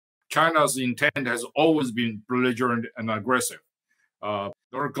China's intent has always been belligerent and aggressive.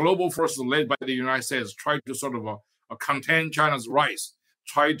 Our global forces led by the United States try to sort of contain China's rise,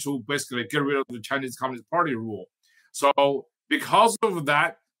 try to basically get rid of the Chinese Communist Party rule. So because of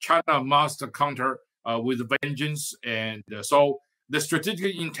that, China must counter with vengeance. And so the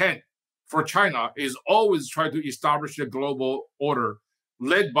strategic intent for China is always try to establish a global order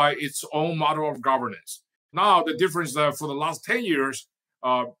led by its own model of governance. Now, the difference is that for the last 10 years,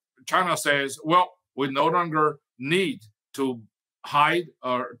 China says, well, we no longer need to hide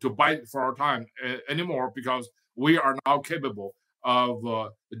or to bite for our time anymore because we are now capable of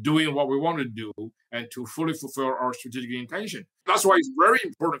doing what we want to do and to fully fulfill our strategic intention. That's why it's very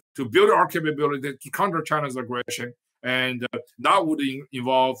important to build our capability to counter China's aggression. And that would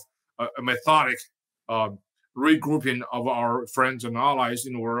involve a methodic regrouping of our friends and allies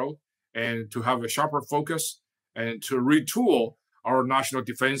in the world, and to have a sharper focus and to retool our national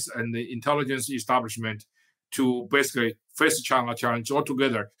defense and the intelligence establishment to basically face the China challenge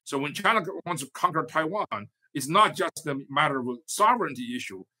altogether. So when China wants to conquer Taiwan, it's not just a matter of a sovereignty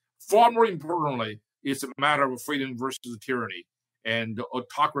issue. Far more importantly, it's a matter of freedom versus tyranny and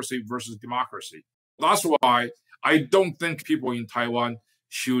autocracy versus democracy. That's why I don't think people in Taiwan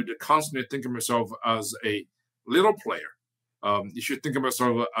should constantly think of themselves as a little player. You should think of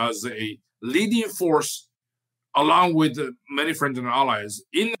yourself as a leading force along with many friends and allies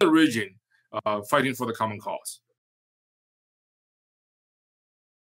in the region fighting for the common cause.